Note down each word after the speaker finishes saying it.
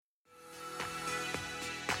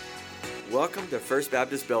Welcome to First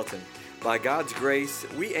Baptist Belton. By God's grace,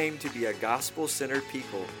 we aim to be a gospel-centered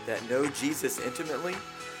people that know Jesus intimately,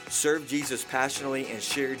 serve Jesus passionately, and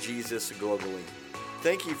share Jesus globally.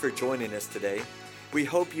 Thank you for joining us today. We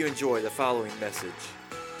hope you enjoy the following message.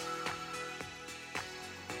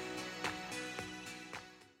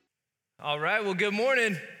 All right, well, good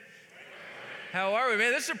morning. How are we,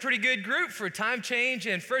 man? This is a pretty good group for time change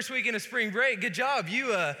and first weekend of spring break. Good job.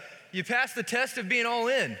 You passed the test of being all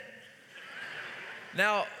in.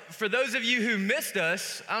 Now, for those of you who missed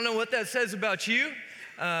us, I don't know what that says about you.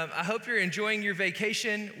 I hope you're enjoying your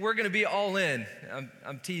vacation. We're going to be all in.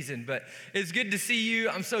 I'm teasing, but it's good to see you.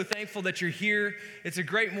 I'm so thankful that you're here. It's a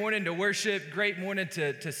great morning to worship, great morning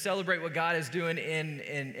to celebrate what God is doing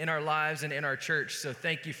in our lives and in our church. So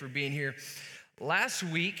thank you for being here. Last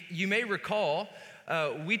week, you may recall,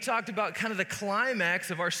 we talked about kind of the climax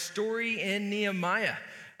of our story in Nehemiah.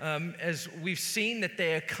 As we've seen that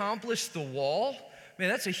they accomplished the wall. Man,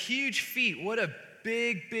 that's a huge feat. What a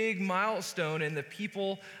big milestone in the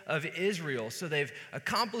people of Israel. So they've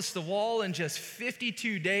accomplished the wall in just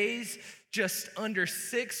 52 days, just under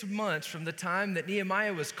 6 months from the time that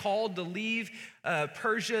Nehemiah was called to leave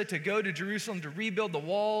Persia to go to Jerusalem to rebuild the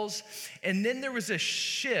walls. And then there was a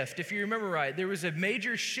shift, if you remember right, there was a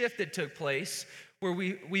major shift that took place where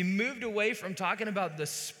we moved away from talking about the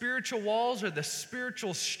spiritual walls or the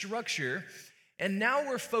spiritual structure, and now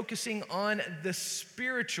we're focusing on the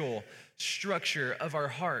spiritual structure of our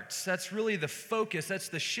hearts. That's really the focus. That's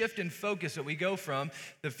the shift in focus that we go from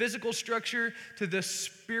the physical structure to the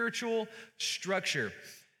spiritual structure.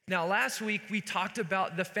 Now, last week, we talked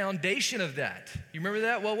about the foundation of that. You remember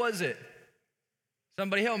that? What was it?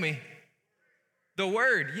 Somebody help me. The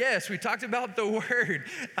Word. Yes, we talked about the Word.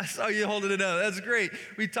 I saw you holding it up. That's great.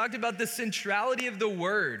 We talked about the centrality of the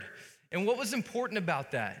Word. And what was important about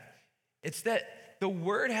that? It's that the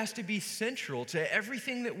Word has to be central to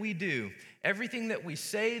everything that we do, everything that we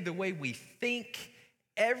say, the way we think,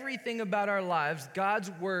 everything about our lives.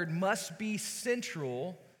 God's Word must be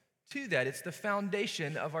central to that. It's the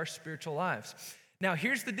foundation of our spiritual lives. Now,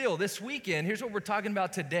 here's the deal. This weekend, here's what we're talking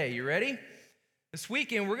about today. You ready? This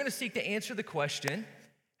weekend, we're going to seek to answer the question,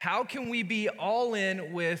 how can we be all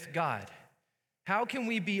in with God? How can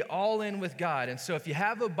we be all in with God? And so if you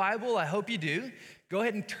have a Bible, I hope you do, go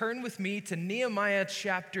ahead and turn with me to Nehemiah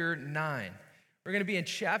chapter 9. We're going to be in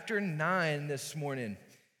chapter 9 this morning.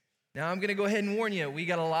 Now, I'm going to go ahead and warn you, we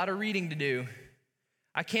got a lot of reading to do.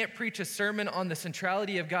 I can't preach a sermon on the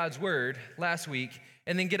centrality of God's Word last week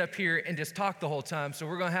and then get up here and just talk the whole time. So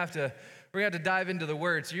we're going to have to dive into the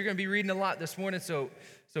Word. So you're going to be reading a lot this morning, so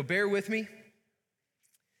bear with me.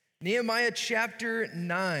 Nehemiah chapter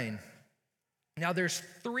 9. Now there's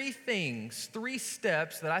three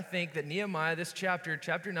steps that I think that Nehemiah, this chapter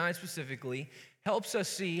 9 specifically, helps us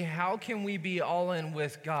see how can we be all in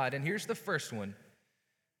with God. And here's the first one.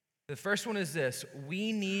 The first one is this: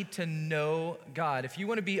 we need to know God. If you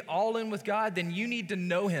want to be all in with God, then you need to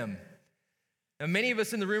know Him. Now many of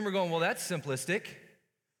us in the room are going, well, that's simplistic.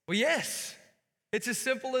 Well, yes, it's as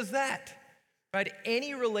simple as that. Right?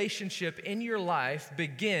 Any relationship in your life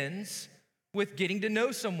begins with getting to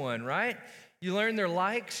know someone, right? You learn their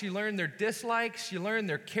likes, you learn their dislikes, you learn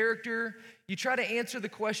their character. You try to answer the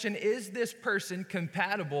question, is this person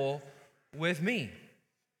compatible with me?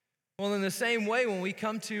 Well, in the same way, when we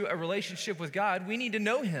come to a relationship with God, we need to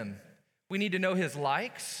know Him. We need to know His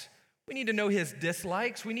likes. We need to know His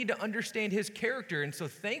dislikes. We need to understand His character. And so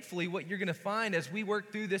thankfully, what you're going to find as we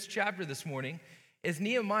work through this chapter this morning is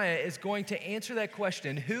Nehemiah is going to answer that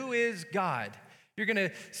question, who is God? You're going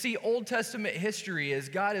to see Old Testament history as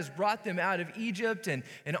God has brought them out of Egypt and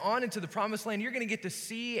on into the Promised Land. You're going to get to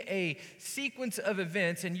see a sequence of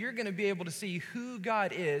events, and you're going to be able to see who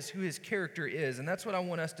God is, who His character is. And that's what I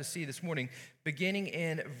want us to see this morning, beginning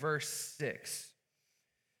in verse 6.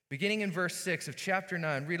 Beginning in verse 6 of chapter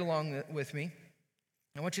 9, read along with me.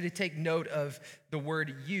 I want you to take note of the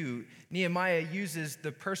word you. Nehemiah uses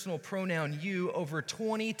the personal pronoun you over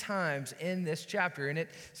 20 times in this chapter, and it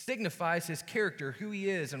signifies his character, who he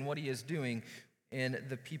is, and what he is doing in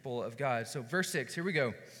the people of God. So verse 6, here we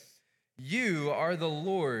go. You are the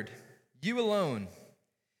Lord, you alone.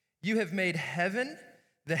 You have made heaven,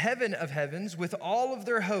 the heaven of heavens, with all of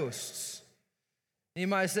their hosts.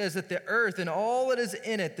 Nehemiah says that the earth and all that is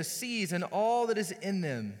in it, the seas and all that is in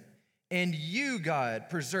them, and you, God,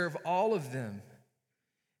 preserve all of them.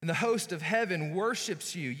 And the host of heaven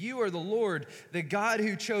worships you. You are the Lord, the God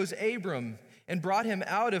who chose Abram and brought him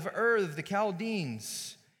out of Ur of the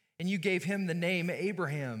Chaldeans. And you gave him the name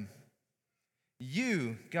Abraham.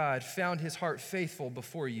 You, God, found his heart faithful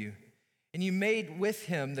before you. And you made with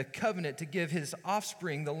him the covenant to give his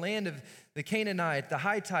offspring the land of the Canaanite, the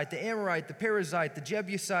Hittite, the Amorite, the Perizzite, the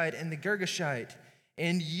Jebusite, and the Girgashite.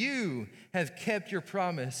 And you have kept your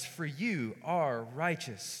promise, for you are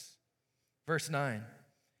righteous. Verse 9.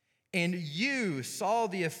 And you saw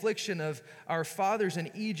the affliction of our fathers in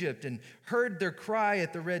Egypt and heard their cry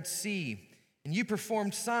at the Red Sea. And you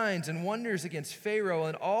performed signs and wonders against Pharaoh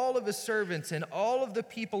and all of his servants and all of the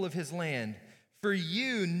people of his land. For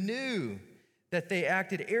you knew that they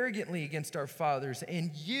acted arrogantly against our fathers,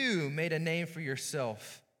 and you made a name for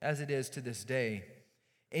yourself, as it is to this day.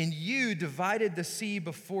 And you divided the sea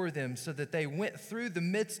before them, so that they went through the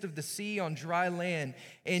midst of the sea on dry land,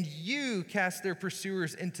 and you cast their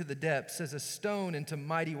pursuers into the depths as a stone into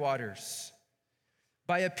mighty waters.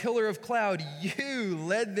 By a pillar of cloud you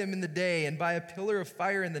led them in the day, and by a pillar of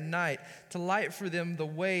fire in the night, to light for them the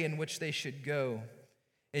way in which they should go.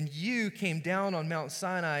 And you came down on Mount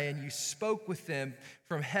Sinai, and you spoke with them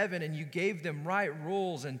from heaven, and you gave them right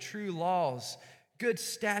rules and true laws, good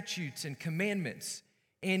statutes and commandments.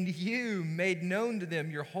 And you made known to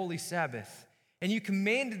them your holy Sabbath. And you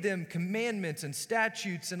commanded them commandments and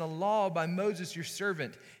statutes and a law by Moses your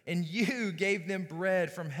servant. And you gave them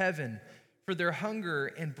bread from heaven for their hunger,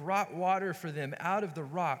 and brought water for them out of the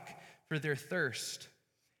rock for their thirst.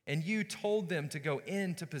 And you told them to go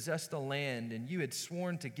in to possess the land, and you had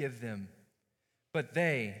sworn to give them. But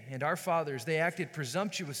they and our fathers, they acted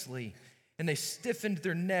presumptuously, and they stiffened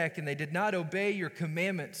their neck, and they did not obey your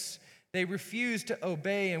commandments. They refused to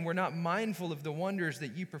obey and were not mindful of the wonders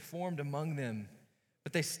that you performed among them.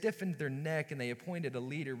 But they stiffened their neck, and they appointed a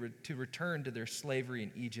leader to return to their slavery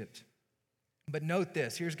in Egypt. But note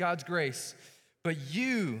this, here's God's grace. But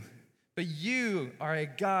you are a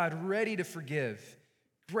God ready to forgive,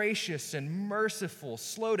 gracious and merciful,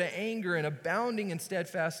 slow to anger and abounding in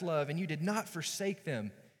steadfast love, and you did not forsake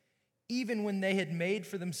them, even when they had made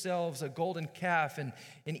for themselves a golden calf, and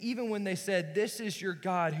even when they said, "This is your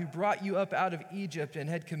God who brought you up out of Egypt," and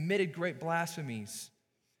had committed great blasphemies.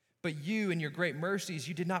 But you, in your great mercies,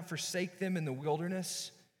 you did not forsake them in the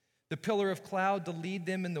wilderness. The pillar of cloud to lead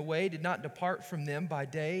them in the way did not depart from them by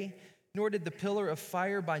day, nor did the pillar of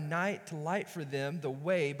fire by night to light for them the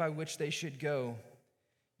way by which they should go.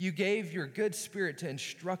 You gave your good spirit to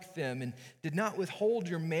instruct them, and did not withhold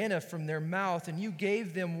your manna from their mouth, and you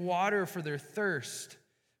gave them water for their thirst.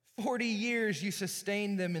 40 years you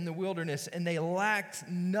sustained them in the wilderness, and they lacked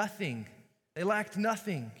nothing. They lacked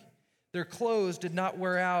nothing. Their clothes did not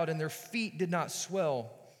wear out, and their feet did not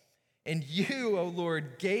swell. And you, O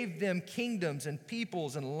Lord, gave them kingdoms and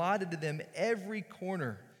peoples, and allotted to them every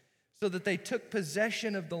corner, so that they took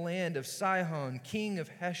possession of the land of Sihon, king of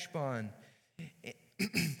Heshbon,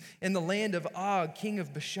 and the land of Og, king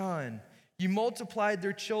of Bashan. You multiplied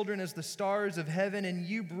their children as the stars of heaven, and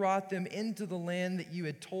you brought them into the land that you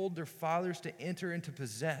had told their fathers to enter and to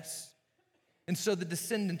possess. And so the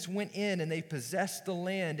descendants went in, and they possessed the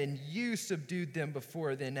land, and you subdued them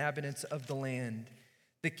before the inhabitants of the land,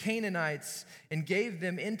 the Canaanites, and gave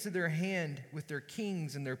them into their hand with their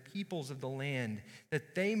kings and their peoples of the land,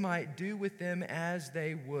 that they might do with them as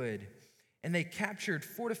they would. And they captured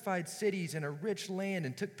fortified cities and a rich land,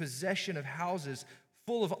 and took possession of houses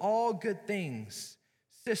full of all good things,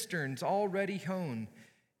 cisterns already hewn,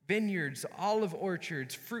 vineyards, olive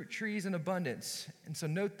orchards, fruit trees in abundance. And so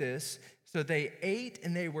note this, so they ate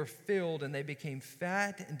and they were filled, and they became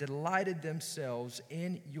fat and delighted themselves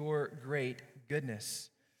in your great goodness.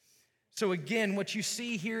 So again, what you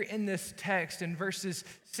see here in this text in verses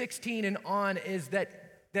 16 and on is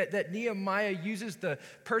that Nehemiah uses the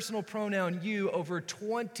personal pronoun you over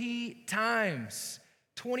 20 times.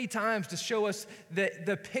 20 times to show us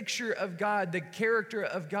the picture of God, the character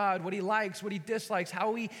of God, what he likes, what he dislikes,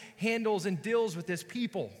 how he handles and deals with his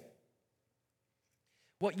people.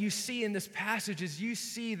 What you see in this passage is you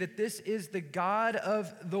see that this is the God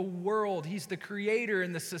of the world. He's the creator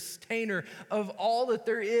and the sustainer of all that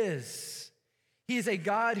there is. He is a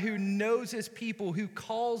God who knows his people, who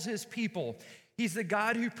calls his people. He's the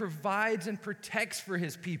God who provides and protects for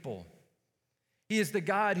his people. He is the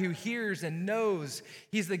God who hears and knows.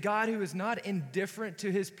 He's the God who is not indifferent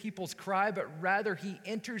to his people's cry, but rather he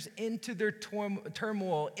enters into their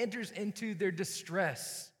turmoil, enters into their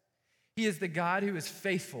distress. He is the God who is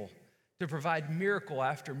faithful to provide miracle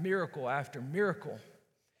after miracle after miracle.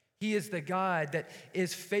 He is the God that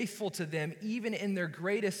is faithful to them even in their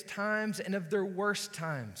greatest times and of their worst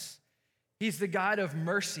times. He's the God of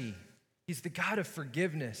mercy. He's the God of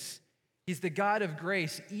forgiveness. He's the God of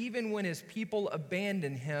grace, even when his people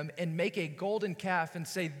abandon him and make a golden calf and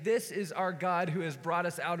say, "This is our God who has brought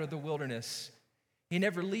us out of the wilderness." He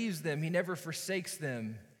never leaves them. He never forsakes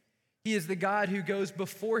them. He is the God who goes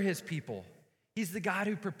before his people. He's the God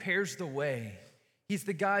who prepares the way. He's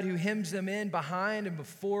the God who hems them in behind and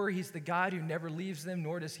before. He's the God who never leaves them,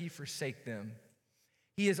 nor does he forsake them.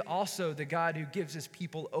 He is also the God who gives his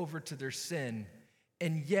people over to their sin.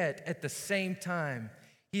 And yet, at the same time,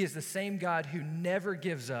 he is the same God who never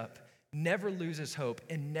gives up, never loses hope,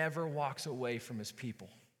 and never walks away from his people.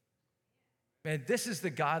 Man, this is the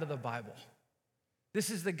God of the Bible. This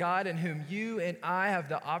is the God in whom you and I have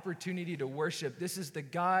the opportunity to worship. This is the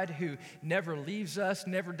God who never leaves us,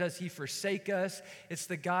 never does he forsake us. It's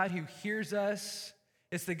the God who hears us.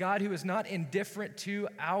 It's the God who is not indifferent to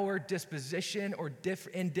our disposition or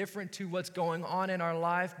indifferent to what's going on in our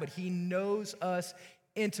life, but he knows us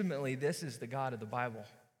intimately. This is the God of the Bible.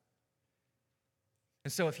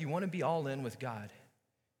 And so if you want to be all in with God,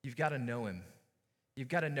 you've got to know him. You've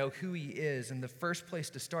got to know who he is. And the first place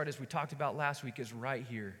to start, as we talked about last week, is right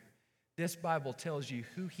here. This Bible tells you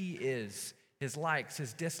who he is, his likes,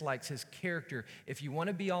 his dislikes, his character. If you want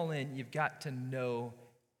to be all in, you've got to know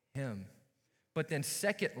him. But then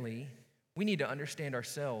secondly, we need to understand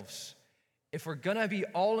ourselves. If we're going to be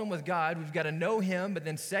all in with God, we've got to know him. But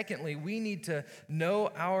then secondly, we need to know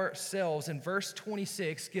ourselves. And verse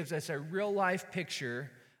 26 gives us a real life picture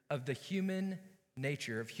of the human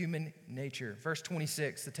nature, Verse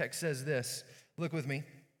 26, the text says this. Look with me.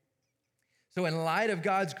 So in light of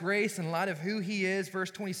God's grace, in light of who he is,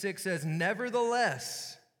 verse 26 says,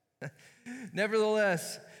 nevertheless,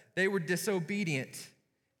 they were disobedient.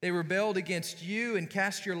 They rebelled against you and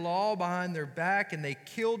cast your law behind their back, and they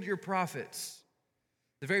killed your prophets,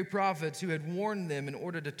 the very prophets who had warned them in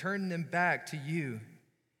order to turn them back to you.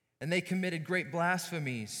 And they committed great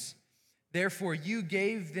blasphemies. Therefore, you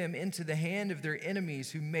gave them into the hand of their enemies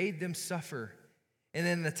who made them suffer. And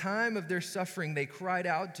in the time of their suffering, they cried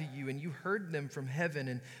out to you, and you heard them from heaven.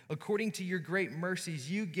 And according to your great mercies,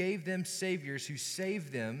 you gave them saviors who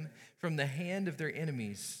saved them from the hand of their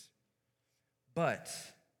enemies. But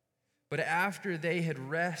after they had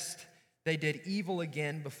rest, they did evil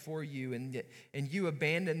again before you, and you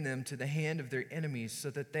abandoned them to the hand of their enemies so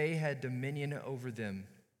that they had dominion over them.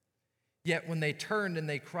 Yet when they turned and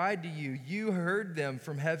they cried to you, you heard them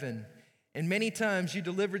from heaven. And many times you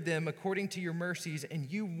delivered them according to your mercies,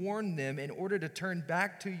 and you warned them in order to turn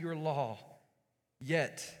back to your law.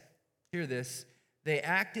 Yet, hear this, they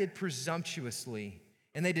acted presumptuously,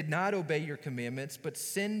 and they did not obey your commandments, but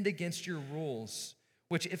sinned against your rules,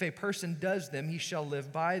 which if a person does them, he shall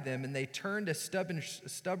live by them. And they turned a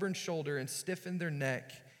stubborn shoulder and stiffened their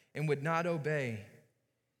neck and would not obey.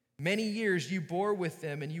 Many years you bore with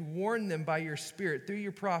them, and you warned them by your Spirit through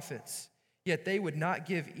your prophets, yet they would not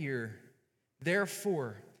give ear.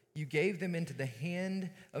 Therefore, you gave them into the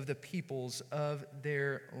hand of the peoples of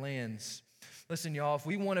their lands. Listen, y'all, if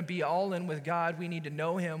we want to be all in with God, we need to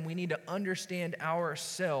know him. We need to understand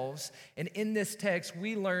ourselves. And in this text,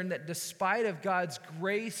 we learn that despite of God's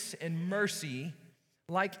grace and mercy,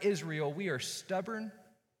 like Israel, we are stubborn.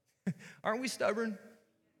 Aren't we stubborn?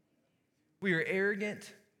 We are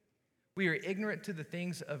arrogant. We are ignorant to the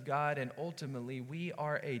things of God, and ultimately, we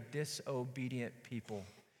are a disobedient people.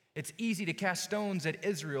 It's easy to cast stones at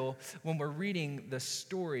Israel when we're reading the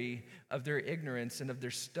story of their ignorance and of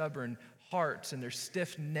their stubborn hearts and their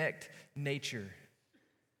stiff-necked nature.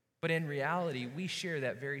 But in reality, we share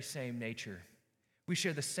that very same nature. We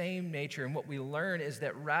share the same nature, and what we learn is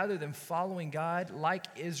that rather than following God like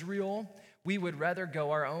Israel, we would rather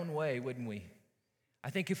go our own way, wouldn't we? I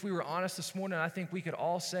think if we were honest this morning, I think we could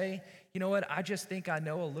all say, you know what, I just think I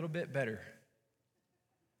know a little bit better.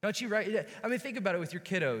 Don't you, right? I mean, think about it with your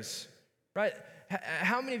kiddos, right?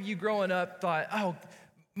 How many of you growing up thought, oh,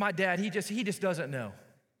 my dad, he just doesn't know,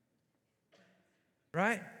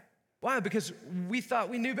 right? Why? Because we thought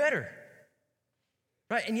we knew better,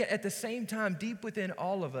 right? And yet at the same time, deep within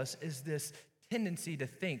all of us is this tendency to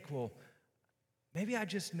think, well, maybe I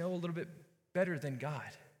just know a little bit better than God.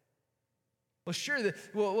 Well, sure,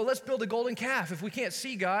 well, let's build a golden calf. If we can't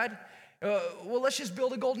see God, well, let's just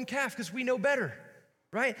build a golden calf because we know better,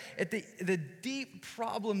 right? At the deep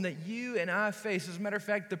problem that you and I face, as a matter of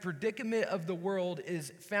fact, the predicament of the world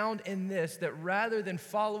is found in this, that rather than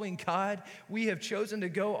following God, we have chosen to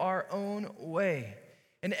go our own way.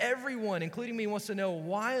 And everyone, including me, wants to know,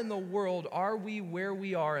 why in the world are we where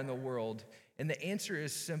we are in the world? And the answer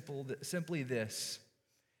is simply this.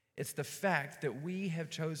 It's the fact that we have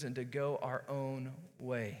chosen to go our own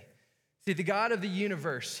way. See, the God of the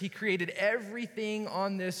universe, he created everything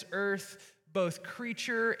on this earth, both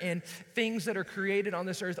creature and things that are created on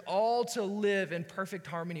this earth, all to live in perfect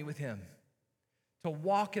harmony with him, to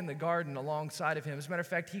walk in the garden alongside of him. As a matter of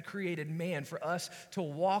fact, he created man for us to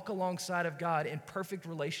walk alongside of God in perfect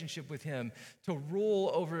relationship with him, to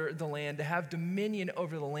rule over the land, to have dominion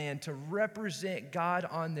over the land, to represent God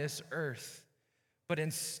on this earth. But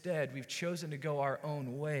instead, we've chosen to go our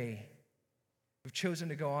own way. We've chosen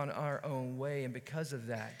to go on our own way, and because of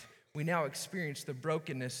that, we now experience the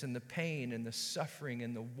brokenness and the pain and the suffering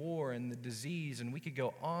and the war and the disease, and we could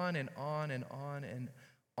go on and on and on and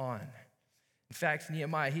on. In fact,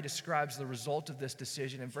 Nehemiah, he describes the result of this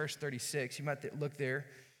decision in verse 36. You might look there.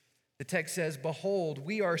 The text says, "Behold,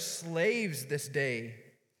 we are slaves this day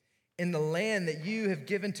in the land that you have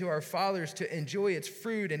given to our fathers to enjoy its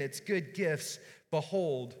fruit and its good gifts.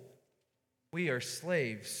 Behold, we are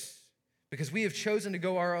slaves because we have chosen to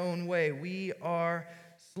go our own way. We are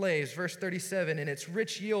slaves." Verse 37, "And its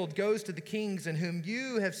rich yield goes to the kings in whom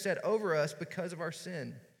you have set over us because of our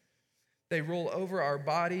sin. They rule over our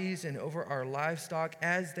bodies and over our livestock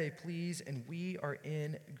as they please, and we are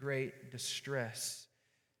in great distress."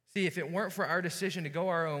 See, if it weren't for our decision to go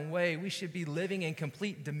our own way, we should be living in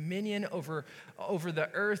complete dominion over the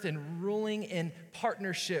earth and ruling in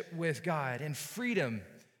partnership with God and freedom.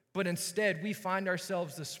 But instead, we find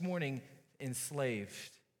ourselves this morning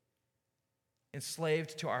enslaved.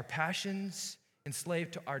 Enslaved to our passions,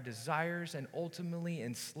 enslaved to our desires, and ultimately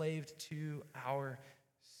enslaved to our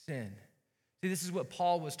sin. See, this is what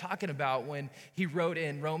Paul was talking about when he wrote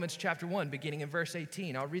in Romans chapter 1, beginning in verse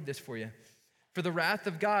 18. I'll read this for you. "For the wrath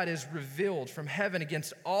of God is revealed from heaven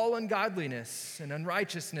against all ungodliness and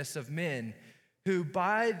unrighteousness of men, who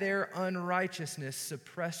by their unrighteousness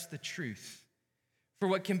suppress the truth. For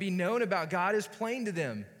what can be known about God is plain to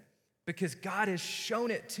them, because God has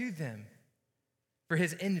shown it to them. For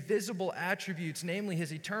his invisible attributes, namely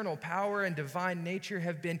his eternal power and divine nature,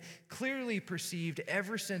 have been clearly perceived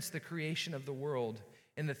ever since the creation of the world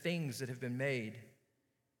and the things that have been made.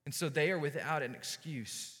 And so they are without an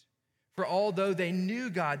excuse. For although they knew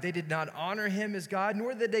God, they did not honor him as God,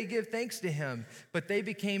 nor did they give thanks to him. But they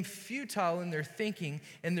became futile in their thinking,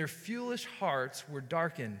 and their foolish hearts were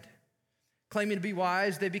darkened. Claiming to be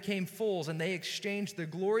wise, they became fools, and they exchanged the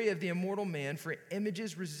glory of the immortal man for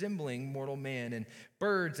images resembling mortal man, and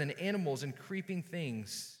birds and animals and creeping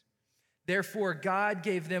things. Therefore, God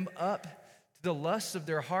gave them up to the lusts of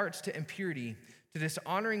their hearts to impurity, to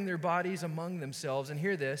dishonoring their bodies among themselves." And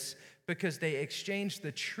hear this, "because they exchanged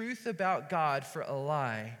the truth about God for a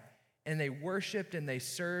lie, and they worshiped and they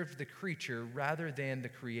served the creature rather than the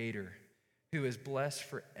Creator, who is blessed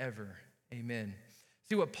forever. Amen."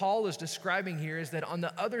 See, what Paul is describing here is that on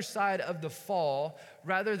the other side of the fall,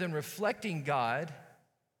 rather than reflecting God,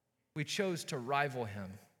 we chose to rival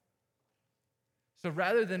him. So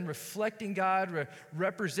rather than reflecting God,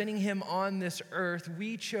 representing him on this earth,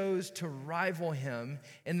 we chose to rival him.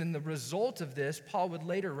 And then the result of this, Paul would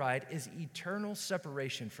later write, is eternal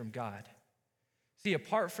separation from God. See,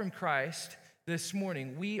 apart from Christ, this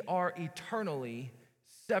morning, we are eternally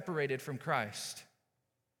separated from Christ.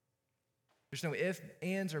 There's no ifs,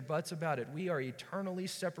 ands, or buts about it. We are eternally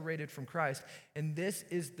separated from Christ, and this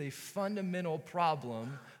is the fundamental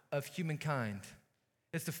problem of humankind.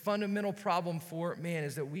 It's the fundamental problem for man,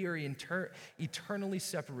 is that we are eternally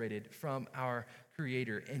separated from our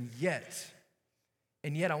Creator. And yet,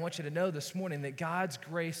 I want you to know this morning that God's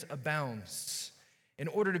grace abounds. In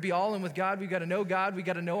order to be all in with God, we got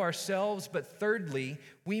to know ourselves, but thirdly,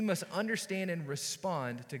 we must understand and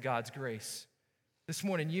respond to God's grace. This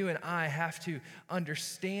morning, you and I have to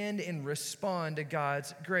understand and respond to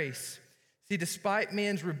God's grace. See, despite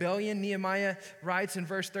man's rebellion, Nehemiah writes in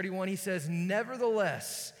verse 31, he says,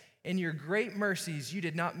 "Nevertheless, in your great mercies, you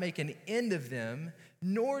did not make an end of them,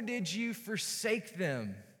 nor did you forsake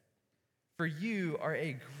them. For you are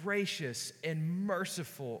a gracious and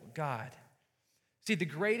merciful God." See, the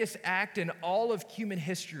greatest act in all of human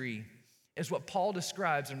history is what Paul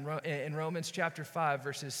describes in Romans chapter 5,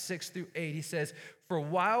 verses 6 through 8. He says, "For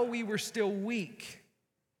while we were still weak,"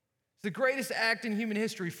 it's the greatest act in human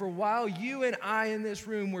history, "for while you and I in this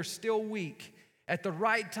room were still weak, at the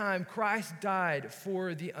right time Christ died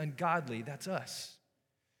for the ungodly." That's us.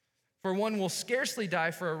 "For one will scarcely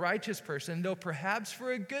die for a righteous person, though perhaps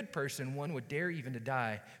for a good person one would dare even to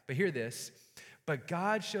die." But hear this, "But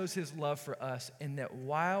God shows his love for us in that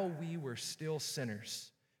while we were still sinners,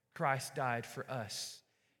 Christ died for us."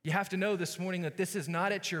 You have to know this morning that this is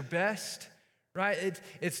not at your best, right?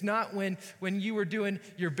 It's not when you were doing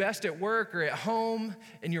your best at work or at home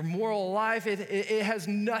in your moral life. It has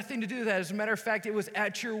nothing to do with that. As a matter of fact, it was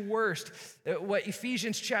at your worst. What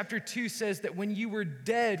Ephesians chapter 2 says, that when you were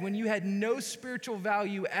dead, when you had no spiritual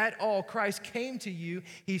value at all, Christ came to you,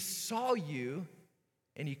 he saw you,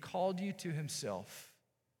 and he called you to himself.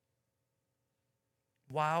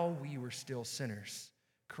 While we were still sinners,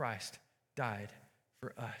 Christ died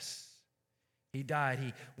for us. He died.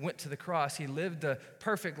 He went to the cross. He lived the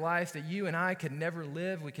perfect life that you and I could never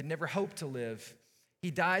live. We could never hope to live. He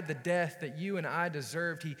died the death that you and I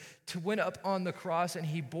deserved. He went up on the cross and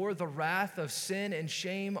he bore the wrath of sin and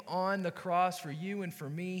shame on the cross for you and for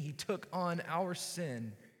me. He took on our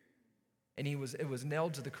sin and it was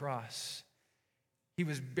nailed to the cross. He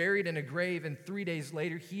was buried in a grave, and 3 days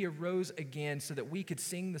later he arose again so that we could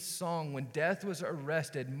sing the song, when death was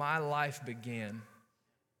arrested, my life began.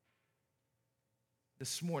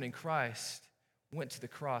 This morning, Christ went to the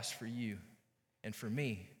cross for you and for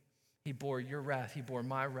me. He bore your wrath. He bore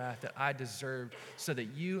my wrath that I deserved so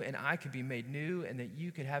that you and I could be made new and that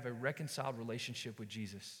you could have a reconciled relationship with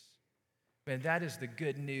Jesus. Man, that is the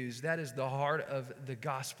good news. That is the heart of the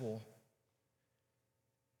gospel.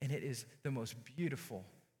 And it is the most beautiful,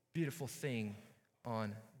 beautiful thing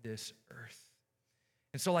on this earth.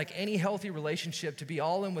 And so like any healthy relationship, to be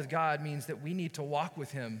all in with God means that we need to walk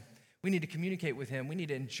with him. We need to communicate with him. We need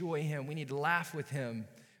to enjoy him. We need to laugh with him.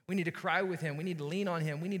 We need to cry with him. We need to lean on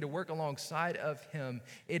him. We need to work alongside of him.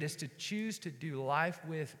 It is to choose to do life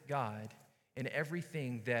with God in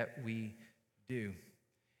everything that we do.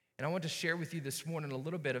 And I want to share with you this morning a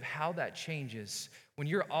little bit of how that changes. When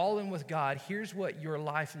you're all in with God, here's what your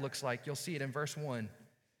life looks like. You'll see it in verse 1.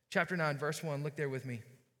 Chapter 9, verse 1. Look there with me.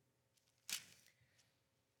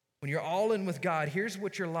 When you're all in with God, here's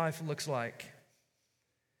what your life looks like.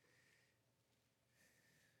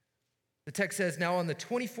 The text says, now on the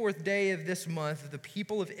 24th day of this month, the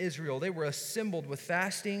people of Israel, they were assembled with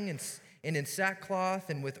fasting and in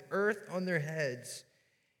sackcloth and with earth on their heads.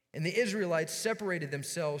 And the Israelites separated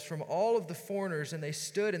themselves from all of the foreigners, and they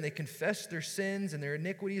stood and they confessed their sins and their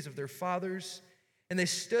iniquities of their fathers. And they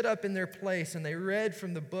stood up in their place, and they read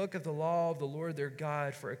from the book of the law of the Lord their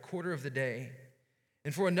God for a quarter of the day.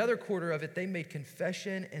 And for another quarter of it, they made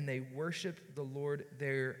confession, and they worshiped the Lord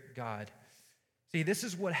their God. See, this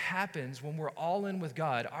is what happens when we're all in with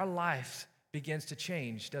God. Our life begins to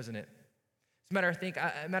change, doesn't it? As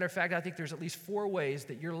a matter of fact, I think there's at least 4 ways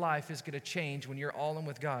that your life is going to change when you're all in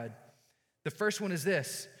with God. The first one is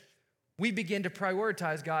this. We begin to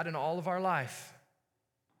prioritize God in all of our life.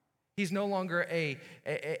 He's no longer a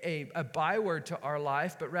byword to our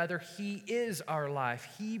life, but rather he is our life.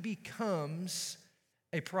 He becomes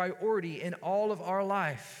a priority in all of our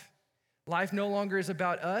life. Life no longer is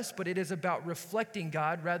about us, but it is about reflecting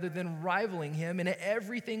God rather than rivaling him in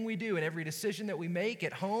everything we do, in every decision that we make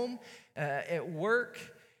at home, at work,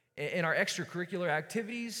 in our extracurricular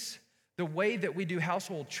activities, the way that we do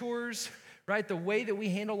household chores, right? The way that we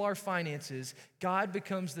handle our finances. God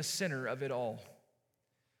becomes the center of it all.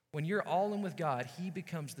 When you're all in with God, he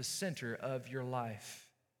becomes the center of your life.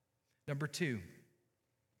 Number 2,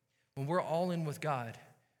 when we're all in with God,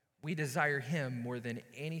 we desire him more than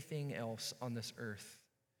anything else on this earth.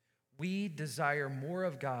 We desire more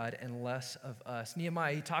of God and less of us.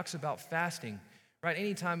 Nehemiah, he talks about fasting, right?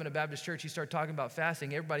 Anytime in a Baptist church you start talking about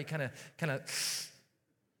fasting, everybody kind of.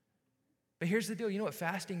 But here's the deal. You know what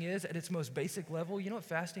fasting is at its most basic level? You know what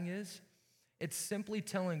fasting is? It's simply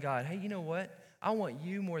telling God, hey, you know what? I want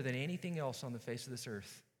you more than anything else on the face of this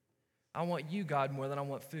earth. I want you, God, more than I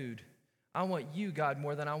want food. I want you, God,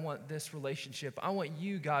 more than I want this relationship. I want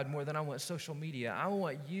you, God, more than I want social media. I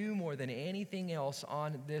want you more than anything else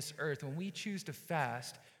on this earth. When we choose to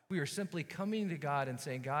fast, we are simply coming to God and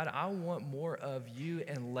saying, God, I want more of you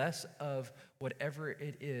and less of whatever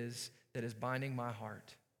it is that is binding my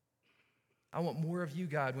heart. I want more of you,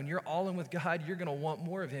 God. When you're all in with God, you're going to want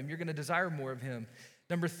more of him. You're going to desire more of him.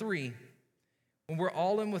 Number 3, when we're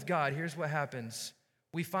all in with God, here's what happens.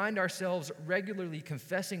 We find ourselves regularly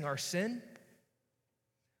confessing our sin.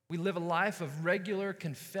 We live a life of regular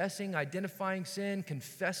confessing, identifying sin,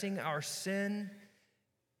 confessing our sin.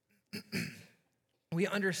 We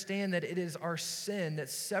understand that it is our sin that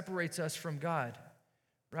separates us from God,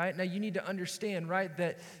 right? Now you need to understand, right,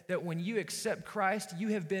 that when you accept Christ, you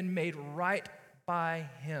have been made right by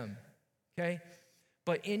him, okay?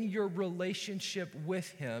 But in your relationship with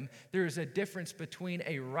him, there is a difference between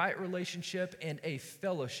a right relationship and a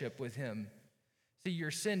fellowship with him. See, your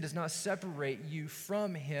sin does not separate you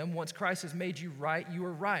from him. Once Christ has made you right, you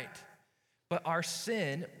are right. But our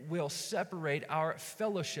sin will separate our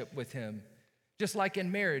fellowship with him. Just like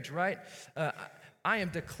in marriage, right? I am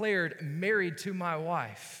declared married to my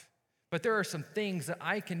wife. But there are some things that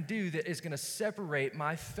I can do that is going to separate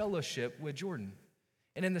my fellowship with Jordan.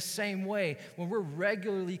 And in the same way, when we're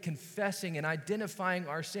regularly confessing and identifying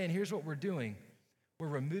our sin, here's what we're doing. We're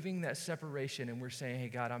removing that separation and we're saying, hey,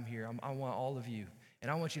 God, I'm here. I want all of you. and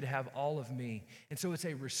I want you to have all of me. And so it's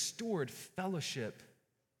a restored fellowship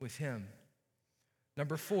with him.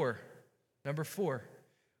 Number four,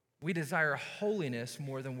 we desire holiness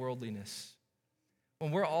more than worldliness.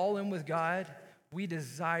 When we're all in with God, we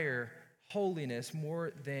desire holiness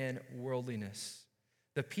more than worldliness.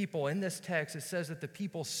 The people in this text, it says that the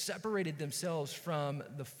people separated themselves from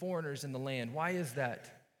the foreigners in the land. Why is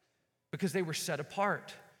that? Because they were set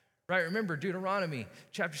apart. Right? Remember, Deuteronomy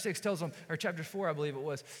chapter 6 tells them, or chapter 4, I believe it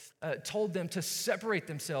was, told them to separate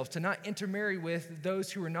themselves, to not intermarry with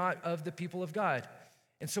those who are not of the people of God.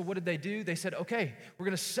 And so what did they do? They said, okay, we're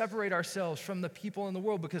going to separate ourselves from the people in the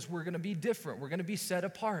world because we're going to be different. We're going to be set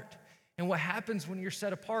apart. And what happens when you're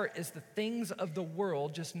set apart is the things of the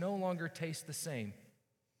world just no longer taste the same.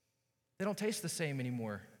 They don't taste the same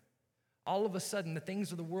anymore. All of a sudden, the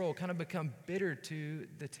things of the world kind of become bitter to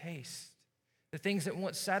the taste. The things that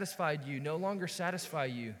once satisfied you no longer satisfy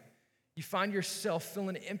you. You find yourself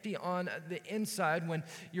feeling empty on the inside when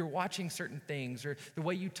you're watching certain things, or the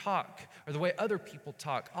way you talk, or the way other people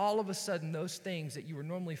talk. All of a sudden, those things that you were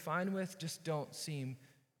normally fine with just don't seem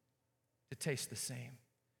to taste the same.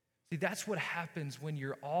 See, that's what happens when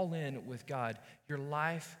you're all in with God. Your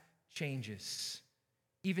life changes.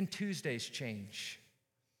 Even Tuesdays change.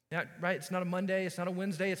 Now, right? It's not a Monday, it's not a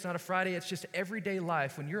Wednesday, it's not a Friday, it's just everyday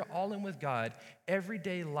life. When you're all in with God,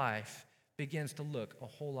 everyday life begins to look a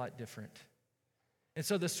whole lot different. And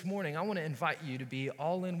so this morning, I want to invite you to be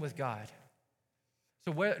all in with God.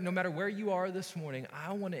 So no matter where you are this morning,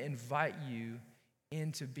 I want to invite you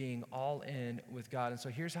into being all in with God. And so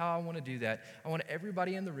here's how I want to do that. I want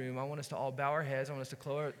everybody in the room, I want us to all bow our heads, I want us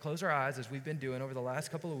to close our eyes as we've been doing over the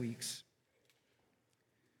last couple of weeks.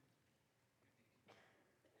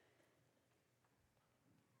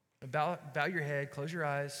 Bow your head, close your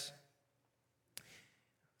eyes.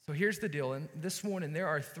 So here's the deal. And this morning, there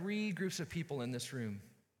are three groups of people in this room.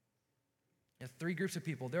 Three groups of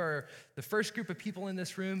people. There are the first group of people in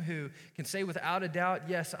this room who can say without a doubt,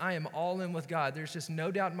 yes, I am all in with God. There's just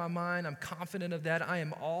no doubt in my mind. I'm confident of that. I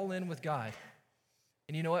am all in with God.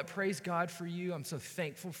 And you know what? Praise God for you. I'm so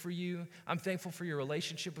thankful for you. I'm thankful for your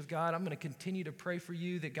relationship with God. I'm going to continue to pray for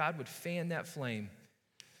you that God would fan that flame.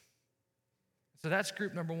 So that's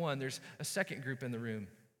group number one. There's a second group in the room.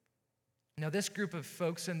 Now, this group of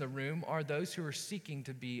folks in the room are those who are seeking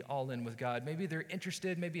to be all in with God. Maybe they're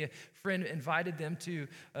interested. Maybe a friend invited them to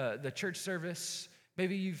the church service.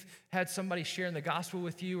 Maybe you've had somebody sharing the gospel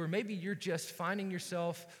with you, or maybe you're just finding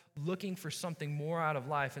yourself looking for something more out of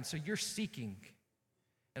life, and so you're seeking.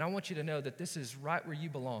 And I want you to know that this is right where you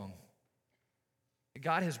belong.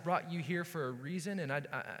 God has brought you here for a reason, and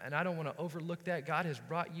I don't want to overlook that. God has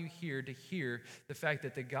brought you here to hear the fact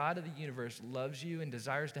that the God of the universe loves you and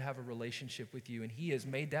desires to have a relationship with you, and he has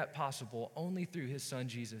made that possible only through his son,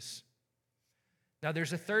 Jesus. Now,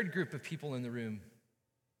 there's a third group of people in the room.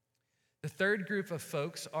 The third group of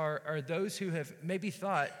folks are those who have maybe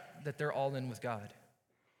thought that they're all in with God.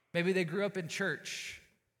 Maybe they grew up in church.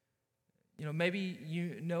 You know, maybe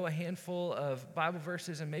you know a handful of Bible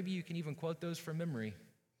verses, and maybe you can even quote those from memory.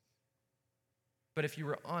 But if you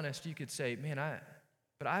were honest, you could say, man,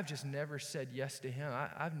 I've just never said yes to him.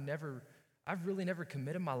 I've really never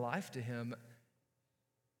committed my life to him.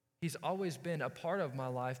 He's always been a part of my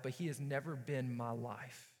life, but he has never been my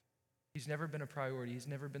life. He's never been a priority. He's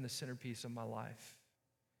never been the centerpiece of my life.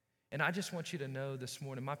 And I just want you to know this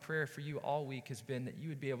morning, my prayer for you all week has been that you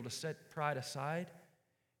would be able to set pride aside,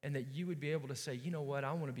 and that you would be able to say, you know what,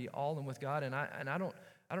 I want to be all in with God, and I don't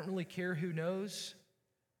really care who knows.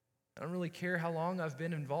 I don't really care how long I've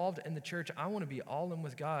been involved in the church. I want to be all in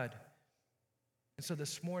with God. And so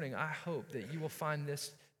this morning, I hope that you will find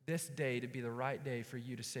this day to be the right day for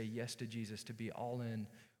you to say yes to Jesus, to be all in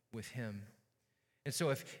with him. And so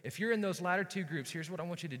if you're in those latter two groups, here's what I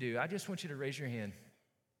want you to do. I just want you to raise your hand.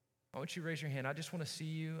 I want you to raise your hand. I just want to see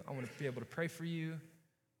you. I want to be able to pray for you.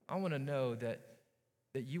 I want to know that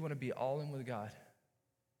you want to be all in with God.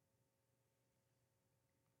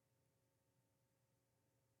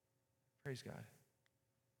 Praise God.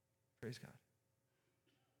 Praise God.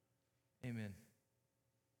 Amen.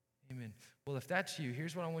 Amen. Well, if that's you,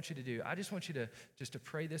 here's what I want you to do. I just want you to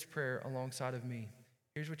pray this prayer alongside of me.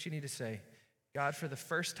 Here's what you need to say. God, for the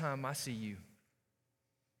first time, I see you.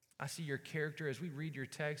 I see your character as we read your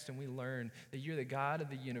text and we learn that you're the God of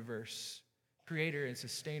the universe, creator and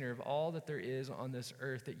sustainer of all that there is on this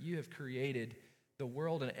earth, that you have created the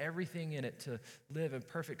world and everything in it to live in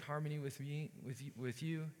perfect harmony with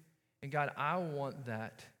you. And God, I want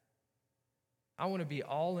that. I want to be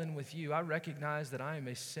all in with you. I recognize that I am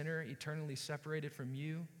a sinner eternally separated from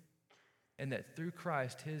you, and that through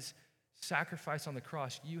Christ, his sacrifice on the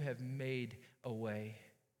cross, you have made away.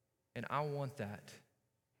 And I want that.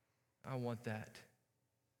 I want that.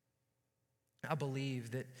 I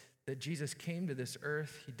believe that Jesus came to this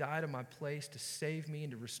earth. He died in my place to save me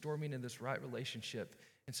and to restore me into this right relationship.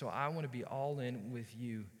 And so I want to be all in with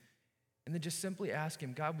you. And then just simply ask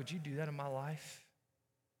him, God, would you do that in my life?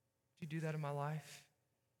 Would you do that in my life?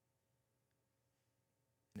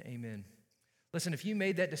 And amen. Listen, if you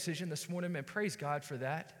made that decision this morning, man, praise God for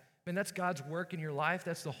that. Man, that's God's work in your life.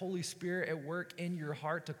 That's the Holy Spirit at work in your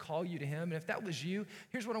heart to call you to him. And if that was you,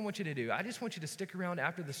 here's what I want you to do. I just want you to stick around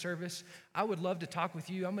after the service. I would love to talk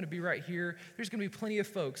with you. I'm going to be right here. There's going to be plenty of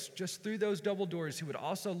folks just through those double doors who would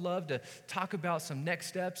also love to talk about some next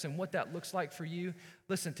steps and what that looks like for you.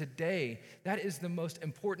 Listen, today, that is the most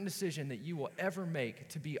important decision that you will ever make,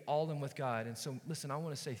 to be all in with God. And so, listen, I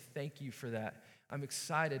want to say thank you for that. I'm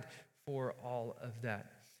excited for all of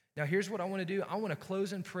that. Now, here's what I want to do. I want to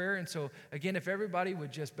close in prayer. And so, again, if everybody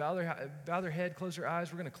would just bow their head, close their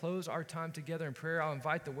eyes, we're going to close our time together in prayer. I'll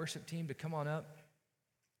invite the worship team to come on up.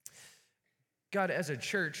 God, as a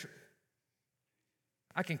church,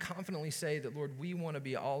 I can confidently say that, Lord, we want to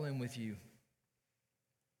be all in with you.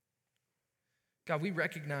 God, we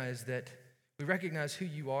recognize who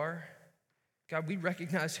you are. God, we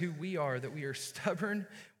recognize who we are, that we are stubborn,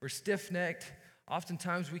 we're stiff-necked.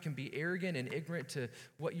 Oftentimes we can be arrogant and ignorant to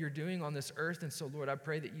what you're doing on this earth. And so, Lord, I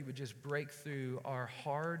pray that you would just break through our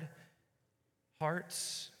hard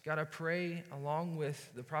hearts. God, I pray, along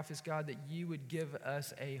with the prophets, God, that you would give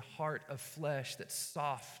us a heart of flesh that's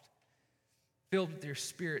soft, filled with your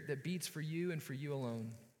spirit that beats for you and for you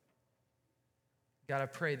alone. God, I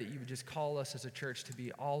pray that you would just call us as a church to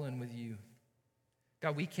be all in with you.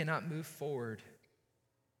 God, we cannot move forward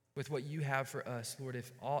with what you have for us, Lord,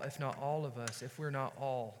 if not all of us, if we're not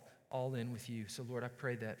all in with you. So, Lord, I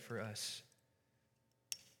pray that for us.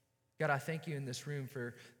 God, I thank you in this room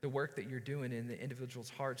for the work that you're doing in the individuals'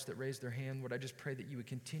 hearts that raise their hand. Lord, I just pray that you would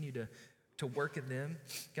continue to work in them.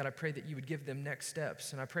 God, I pray that you would give them next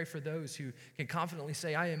steps. And I pray for those who can confidently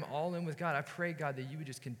say, I am all in with God. I pray, God, that you would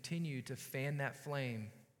just continue to fan that flame.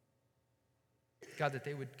 God, that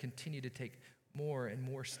they would continue to take more and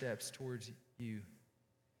more steps towards you.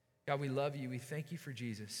 God, we love you. We thank you for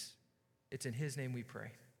Jesus. It's in his name we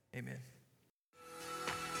pray. Amen.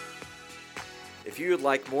 If you would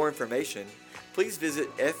like more information, please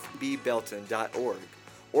visit fbbelton.org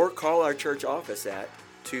or call our church office at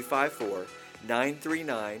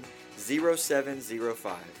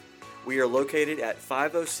 254-939-0705. We are located at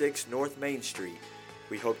 506 North Main Street.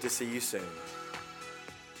 We hope to see you soon.